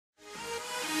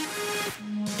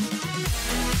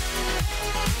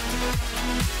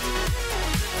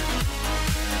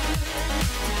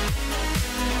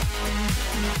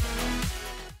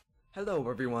Hello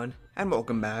everyone, and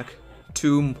welcome back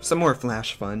to some more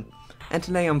Flash fun. And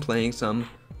today I'm playing some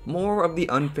more of the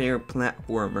unfair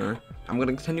platformer. I'm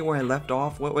gonna continue where I left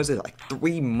off. What was it, like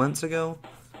 3 months ago?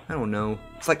 I don't know.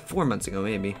 It's like 4 months ago,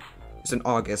 maybe. It's in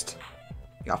August.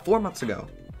 Yeah, 4 months ago.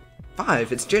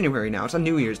 5, it's January now. It's on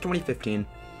New Year's, 2015.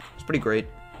 It's pretty great.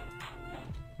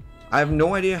 I have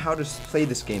no idea how to play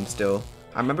this game still.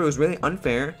 I remember it was really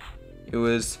unfair. It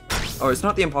was... Oh, it's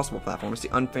not the impossible platform, it's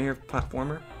the unfair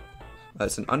platformer.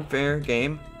 It's an unfair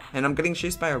game, and I'm getting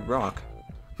chased by a rock.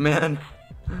 Man.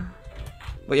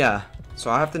 But yeah, so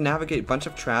I have to navigate a bunch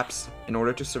of traps in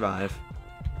order to survive.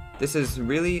 This is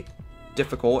really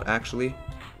difficult, actually.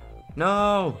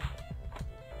 No!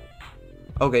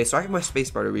 Okay, so I have my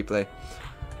spacebar to replay.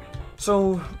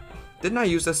 So, didn't I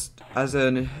use this as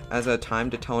a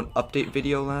time to tell an update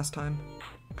video last time?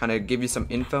 Kind of give you some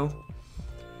info.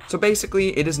 So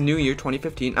basically, it is New Year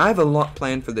 2015. I have a lot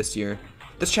planned for this year.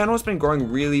 This channel has been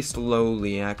growing really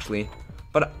slowly, actually.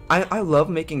 But I love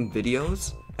making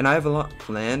videos, and I have a lot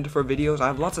planned for videos. I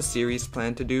have lots of series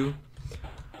planned to do.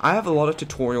 I have a lot of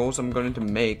tutorials I'm going to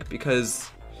make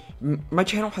because my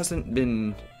channel hasn't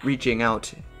been branching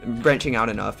out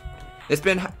enough. It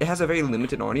has a very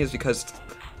limited audience because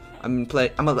I'm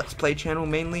a Let's Play channel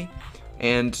mainly,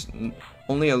 and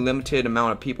only a limited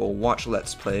amount of people watch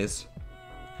Let's Plays.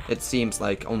 It seems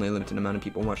like only a limited amount of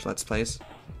people watch Let's Plays.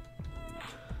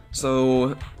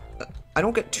 So, I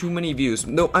don't get too many views.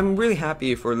 No, I'm really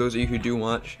happy for those of you who do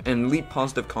watch and leave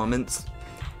positive comments.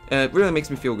 It really makes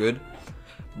me feel good.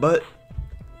 But,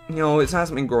 you know, it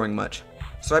hasn't been growing much.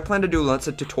 So I plan to do lots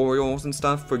of tutorials and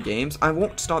stuff for games. I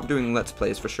won't stop doing Let's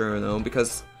Plays for sure, though,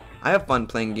 because I have fun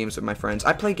playing games with my friends.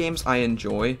 I play games I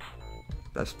enjoy.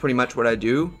 That's pretty much what I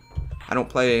do. I don't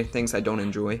play things I don't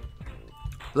enjoy.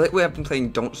 Lately I've been playing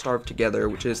Don't Starve Together,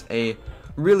 which is a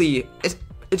really,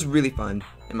 it's really fun,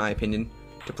 in my opinion,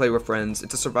 to play with friends.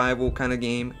 It's a survival kind of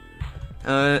game.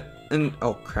 And,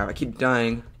 oh crap, I keep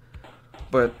dying.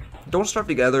 But Don't Starve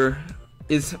Together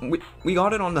is, we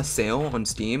got it on the sale on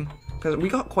Steam, because we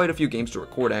got quite a few games to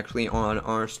record actually on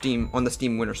the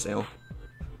Steam winter sale.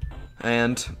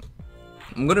 And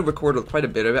I'm going to record quite a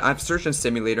bit of it. I've searched in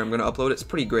Simulator, I'm going to upload it, it's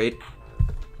pretty great.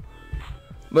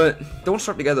 But Don't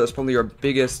Starve Together is probably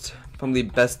probably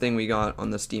the best thing we got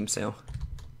on the Steam sale.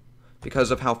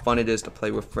 Because of how fun it is to play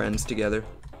with friends together.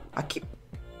 I keep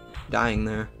dying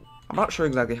there. I'm not sure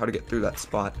exactly how to get through that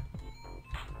spot.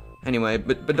 Anyway,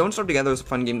 but Don't Starve Together is a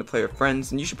fun game to play with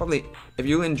friends, and you should probably, if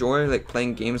you enjoy like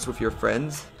playing games with your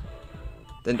friends,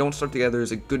 then Don't Starve Together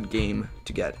is a good game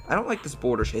to get. I don't like this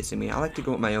border chasing me. I like to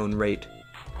go at my own rate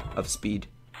of speed.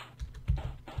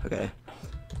 Okay.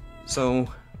 So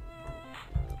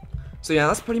yeah,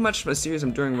 that's pretty much the series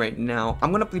I'm doing right now.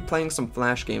 I'm gonna be playing some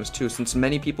Flash games too, since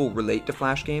many people relate to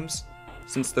Flash games,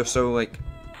 since they're so like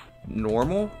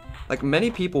normal. Like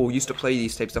many people used to play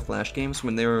these types of Flash games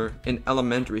when they were in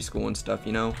elementary school and stuff,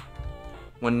 you know,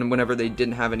 whenever they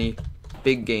didn't have any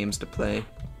big games to play,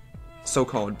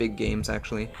 so-called big games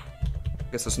actually. I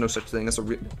guess there's no such thing as a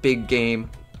big game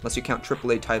unless you count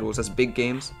AAA titles as big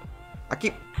games.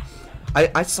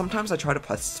 Sometimes I try to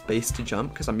press space to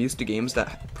jump because I'm used to games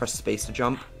that press space to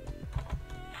jump.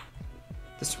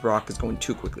 This rock is going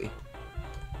too quickly.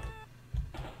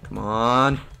 Come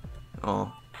on.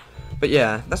 Oh. But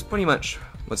yeah, that's pretty much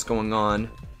what's going on.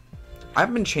 I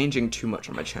haven't been changing too much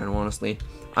on my channel, honestly.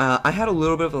 I had a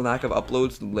little bit of a lack of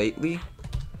uploads lately,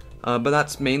 but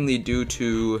that's mainly due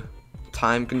to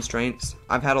time constraints.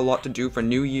 I've had a lot to do for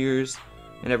New Year's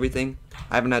and everything.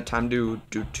 I haven't had time to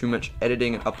do too much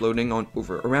editing and uploading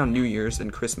around New Year's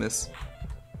and Christmas.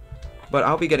 But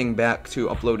I'll be getting back to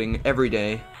uploading every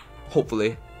day,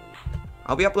 hopefully.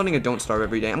 I'll be uploading a Don't Starve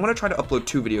every day. I'm going to try to upload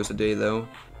 2 videos a day though.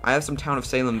 I have some Town of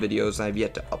Salem videos I've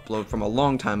yet to upload from a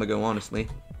long time ago, honestly.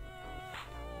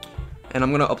 And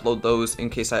I'm going to upload those in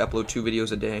case I upload 2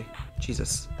 videos a day.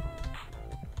 Jesus.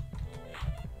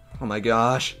 Oh my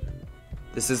gosh.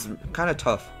 This is kind of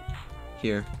tough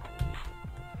here.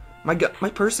 My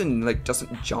person like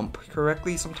doesn't jump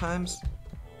correctly sometimes.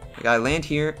 Like I land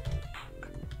here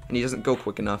and he doesn't go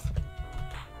quick enough.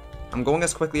 I'm going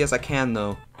as quickly as I can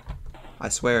though. I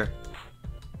swear.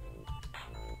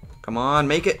 Come on,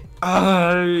 make it.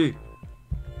 Ay!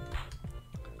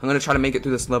 I'm gonna try to make it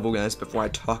through this level, guys, before I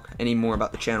talk any more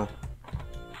about the channel.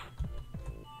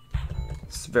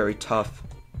 It's very tough.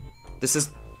 This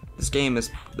game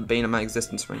is the bane of my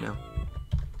existence right now.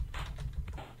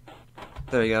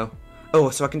 There we go. Oh,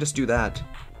 so I can just do that.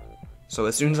 So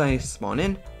as soon as I spawn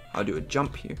in, I'll do a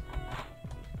jump here.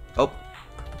 Oh,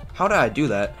 how did I do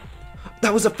that?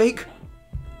 That was a fake?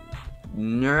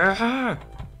 Nah.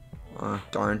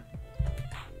 Darn.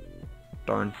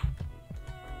 Darn.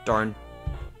 Darn.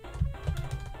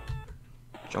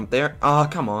 Jump there. Ah,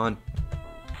 come on.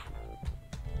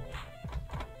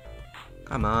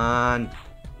 Come on.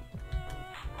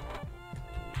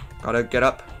 Gotta get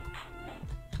up.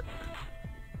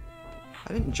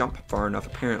 I didn't jump far enough,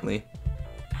 apparently.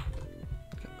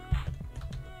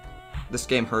 This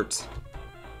game hurts.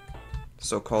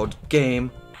 So-called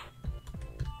game.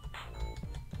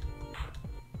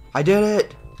 I did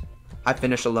it! I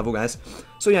finished a level, guys.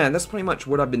 So yeah, that's pretty much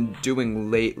what I've been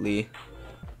doing lately.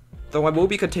 Though I will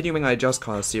be continuing my Just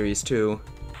Cause series too.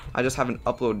 I just haven't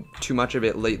uploaded too much of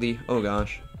it lately. Oh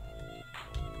gosh.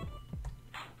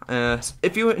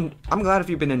 I'm glad if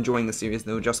you've been enjoying the series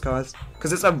though, Just Cause,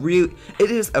 because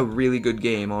it is a really good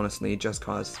game, honestly. Just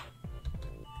Cause.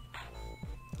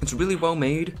 It's really well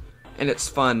made, and it's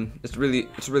fun. It's a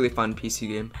really fun PC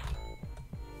game.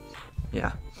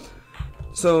 Yeah.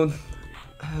 So,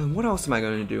 what else am I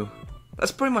gonna do?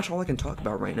 That's pretty much all I can talk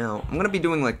about right now. I'm gonna be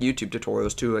doing like YouTube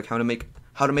tutorials too, like how to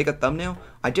make a thumbnail.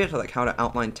 I did like how to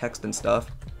outline text and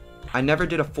stuff. I never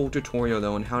did a full tutorial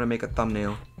though on how to make a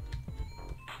thumbnail.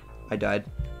 I died.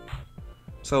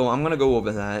 So I'm gonna go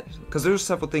over that, because there's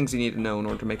several things you need to know in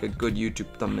order to make a good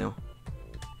YouTube thumbnail.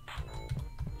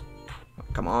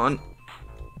 Come on.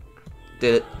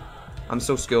 Did it. I'm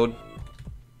so skilled.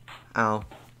 Ow.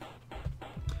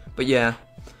 But yeah,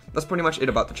 that's pretty much it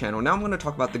about the channel. Now I'm going to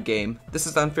talk about the game. This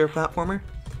is the Unfair Platformer.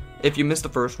 If you missed the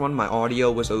first one, my audio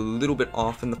was a little bit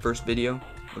off in the first video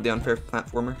of the Unfair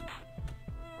Platformer.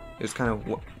 It was kind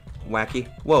of wacky.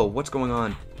 Whoa, what's going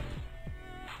on?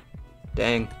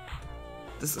 Dang.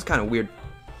 This is kind of weird.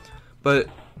 But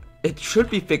it should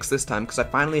be fixed this time, because I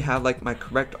finally have like my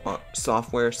correct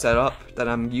software set up that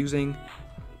I'm using.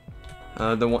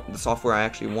 The software I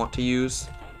actually want to use,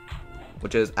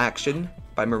 which is Action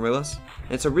by Marillas.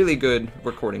 It's a really good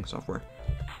recording software.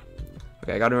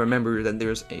 Okay, I gotta remember that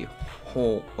there's a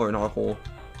hole, or not a hole,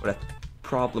 but a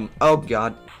problem. Oh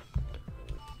god.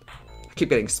 I keep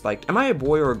getting spiked. Am I a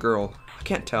boy or a girl? I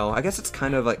can't tell. I guess it's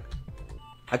kind of like,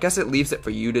 I guess it leaves it for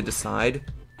you to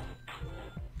decide.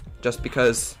 Just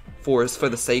because, for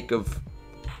the sake of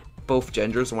both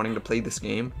genders wanting to play this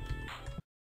game.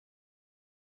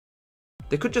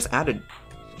 They could just add a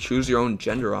choose your own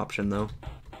gender option though.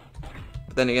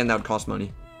 But then again, that would cost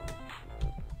money.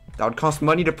 That would cost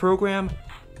money to program.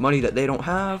 Money that they don't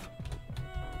have.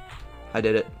 I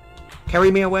did it.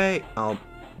 Carry me away. Oh.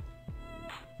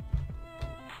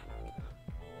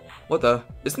 What the?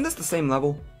 Isn't this the same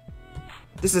level?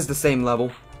 This is the same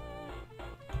level.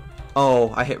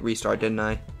 Oh, I hit restart, didn't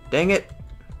I? Dang it.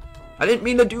 I didn't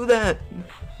mean to do that.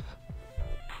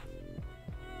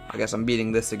 I guess I'm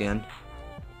beating this again.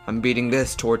 I'm beating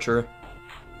this torture.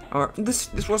 Or this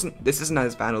isn't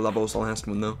as bad a level as the last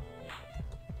one though.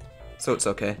 So it's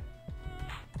okay.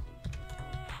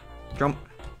 Jump.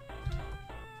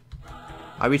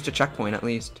 I reached a checkpoint at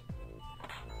least.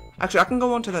 Actually, I can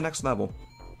go on to the next level.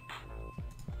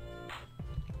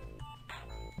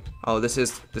 Oh,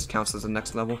 this counts as the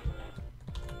next level.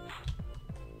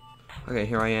 Okay,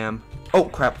 here I am. Oh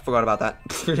crap, forgot about that.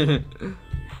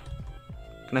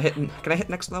 Can I hit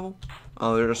next level?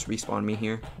 Oh, they'll just respawn me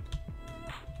here.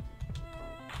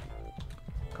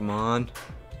 Come on.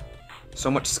 So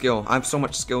much skill. I have so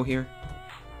much skill here.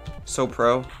 So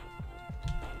pro.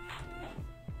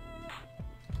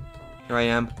 Here I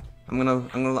am. I'm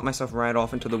gonna let myself ride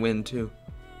off into the wind too.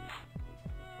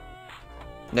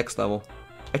 Next level.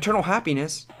 Eternal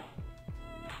happiness.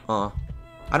 I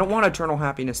don't want eternal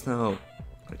happiness though. I'm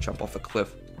gonna jump off the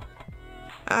cliff.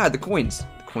 Ah, the coins.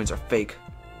 The coins are fake.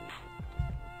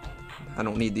 I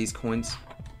don't need these coins.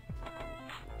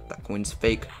 That coin's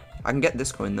fake. I can get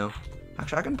this coin though.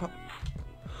 Actually, I can pop.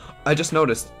 I just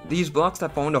noticed these blocks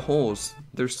that fall into holes,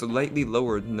 they're slightly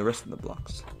lower than the rest of the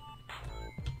blocks.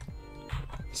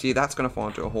 See, that's gonna fall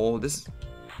into a hole. This,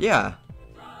 yeah,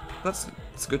 that's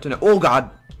good to know. Oh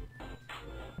god,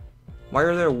 why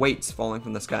are there weights falling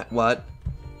from the sky? What?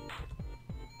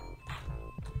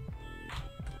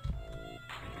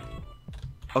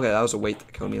 Okay, that was a weight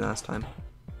that killed me last time.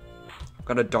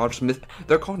 Gotta dodge.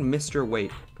 They're called Mr.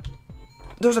 Weight.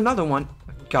 There's another one.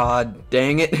 God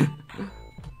dang it.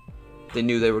 They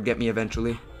knew they would get me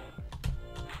eventually.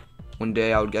 One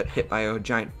day I would get hit by a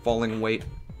giant falling weight.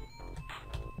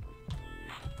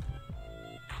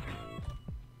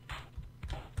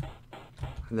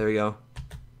 There we go.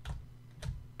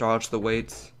 Dodge the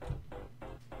weights.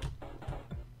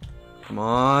 Come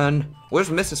on. Where's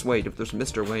Mrs. Weight if there's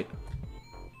Mr. Weight?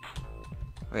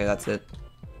 Okay, that's it.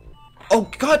 Oh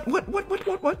god, what?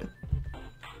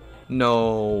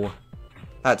 No.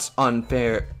 That's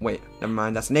unfair. Wait, never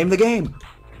mind, that's the name of the game.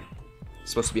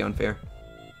 It's supposed to be unfair.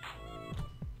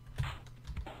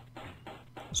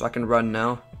 So I can run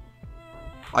now.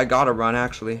 I gotta run,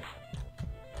 actually.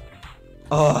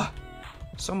 Ugh.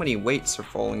 So many weights are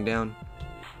falling down.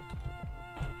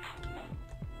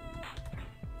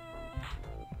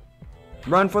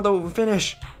 Run for the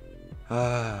finish!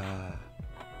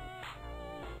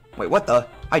 Wait, what the?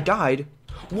 I died?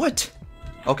 What?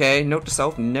 Okay, note to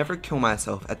self, never kill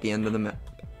myself at the end of the map.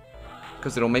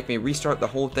 Because it'll make me restart the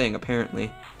whole thing,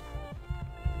 apparently.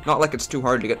 Not like it's too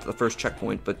hard to get to the first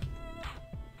checkpoint, but...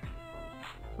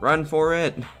 Run for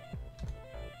it!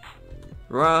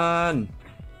 Run!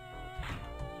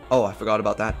 Oh, I forgot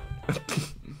about that.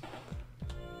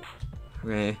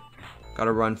 Okay.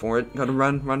 Gotta run for it. Gotta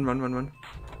run, run, run, run, run.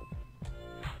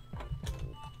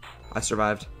 I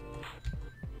survived.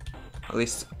 At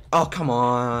least... Oh, come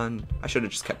on! I should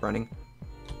have just kept running.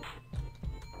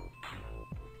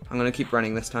 I'm gonna keep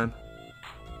running this time.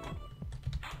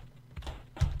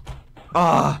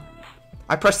 Ah!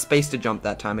 I pressed space to jump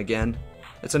that time again.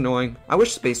 It's annoying. I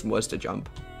wish space was to jump.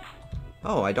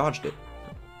 Oh, I dodged it.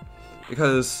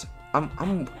 Because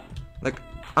I'm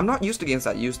not used to games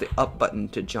that use the up button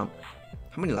to jump.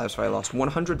 How many lives have I lost?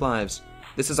 100 lives.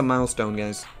 This is a milestone,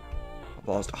 guys. I've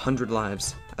lost 100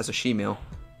 lives as a she-male.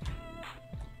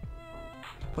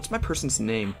 What's my person's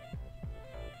name?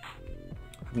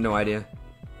 I have no idea.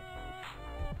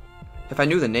 If I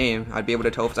knew the name, I'd be able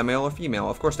to tell if it's a male or female.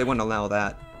 Of course, they wouldn't allow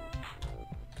that.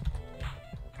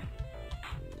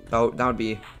 That would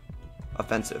be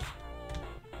offensive.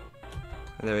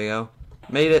 There we go.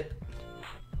 Made it.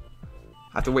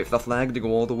 I have to wait for the flag to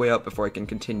go all the way up before I can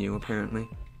continue, apparently.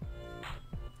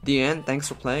 The end. Thanks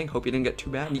for playing. Hope you didn't get too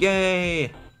bad.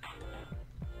 Yay!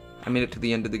 I made it to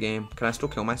the end of the game. Can I still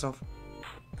kill myself?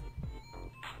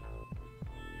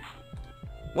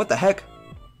 What the heck?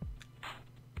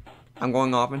 I'm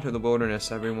going off into the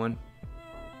wilderness, everyone.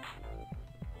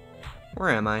 Where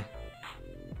am I?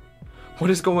 What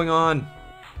is going on?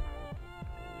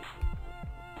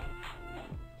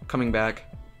 Coming back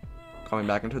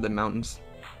into the mountains.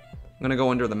 I'm gonna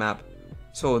go under the map.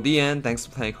 So, the end. Thanks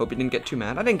for playing. Hope you didn't get too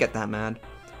mad. I didn't get that mad.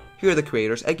 Here are the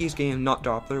creators. Eggy's Game, Not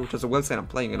Doppler, which is a website I'm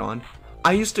playing it on.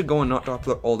 I used to go on Not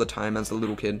Doppler all the time as a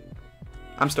little kid.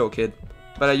 I'm still a kid,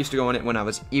 but I used to go on it when I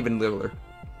was even littler.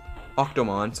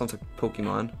 Octomon, sounds like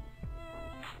Pokemon.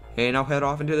 And I'll head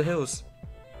off into the hills.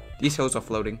 These hills are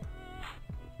floating.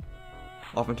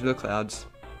 Off into the clouds.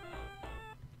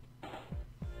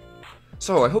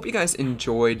 So, I hope you guys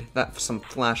enjoyed that, some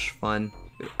Flash fun.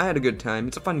 I had a good time.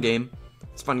 It's a fun game.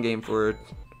 It's a fun game for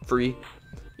free.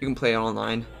 You can play it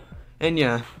online. And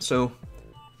yeah, so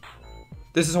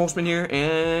this is Holtzman here,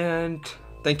 and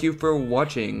thank you for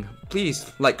watching.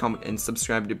 Please like, comment, and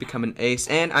subscribe to become an ace,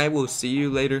 and I will see you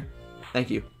later.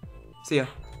 Thank you. See ya.